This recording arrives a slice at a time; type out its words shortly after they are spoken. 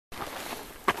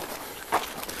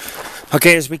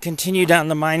Okay, as we continue down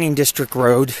the mining district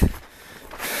road,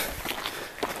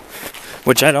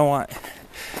 which I don't want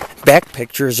back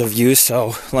pictures of you,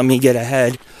 so let me get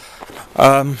ahead.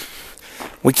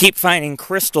 We keep finding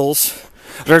crystals.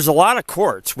 There's a lot of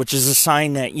quartz, which is a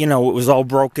sign that, you know, it was all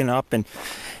broken up and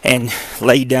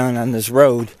laid down on this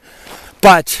road.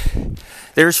 But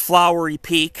there's Flowery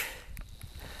Peak.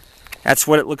 That's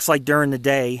what it looks like during the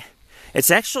day. It's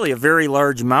actually a very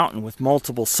large mountain with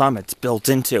multiple summits built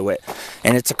into it.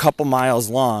 And it's a couple miles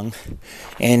long.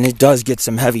 And it does get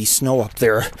some heavy snow up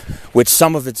there, which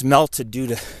some of it's melted due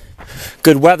to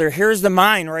good weather. Here's the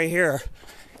mine right here.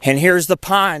 And here's the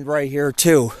pond right here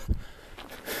too.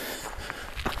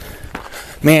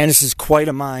 Man, this is quite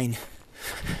a mine.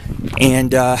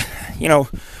 And, you know,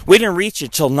 we didn't reach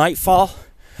it till nightfall.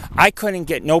 I couldn't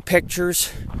get no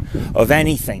pictures of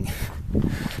anything.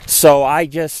 So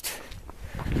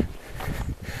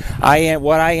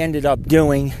what I ended up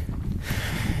doing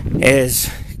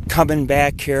is coming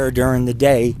back here during the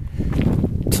day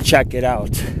to check it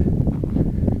out.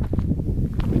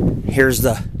 Here's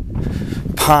the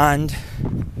pond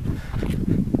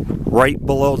right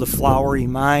below the Flowery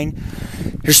mine.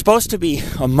 There's supposed to be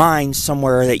a mine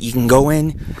somewhere that you can go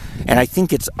in, and I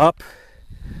think it's up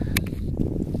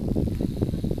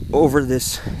over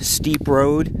this steep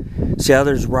road. See how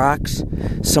there's rocks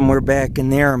somewhere back in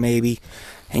there maybe,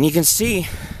 and you can see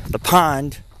the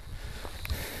pond.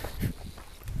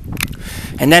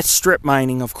 And that's strip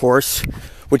mining, of course,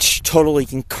 which totally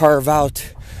can carve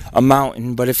out a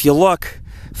mountain. But if you look,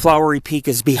 Flowery Peak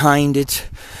is behind it,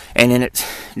 and then it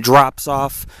drops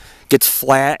off, gets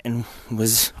flat, and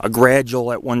was a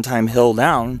gradual at one time hill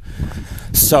down.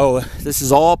 So this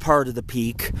is all part of the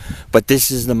peak, but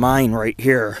this is the mine right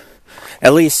here.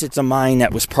 At least it's a mine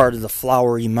that was part of the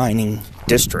Flowery mining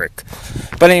district.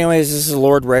 But anyways, this is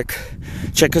Lord Rick.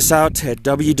 Check us out at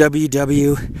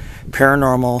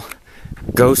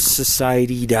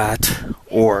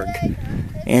www.paranormalghostsociety.org.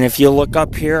 And if you look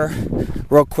up here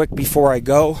real quick before I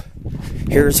go,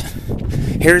 here's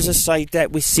a site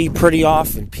that we see pretty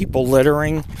often. People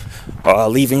littering,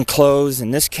 leaving clothes.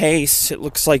 In this case, it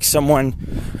looks like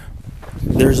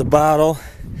there's a bottle.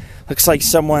 Looks like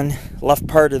someone left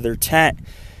part of their tent.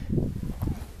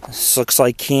 This looks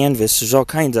like canvas. There's all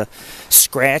kinds of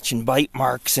scratch and bite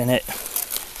marks in it.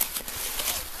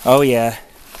 Oh yeah,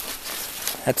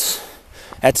 that's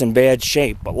in bad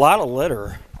shape. A lot of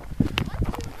litter.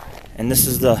 And this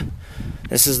is the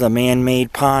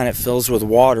man-made pond. It fills with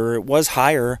water. It was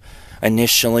higher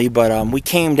initially, but we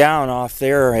came down off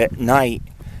there at night.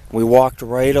 We walked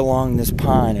right along this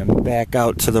pond and back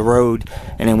out to the road,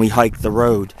 and then we hiked the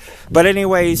road. But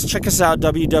anyways, check us out,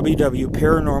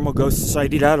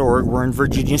 www.paranormalghostsociety.org. We're in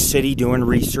Virginia City doing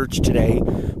research today.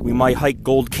 We might hike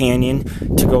Gold Canyon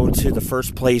to go to the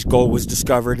first place gold was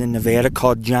discovered in Nevada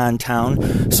called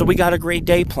Johnstown. So we got a great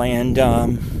day planned.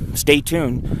 Stay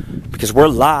tuned, because we're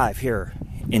live here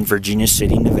in Virginia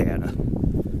City, Nevada.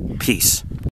 Peace.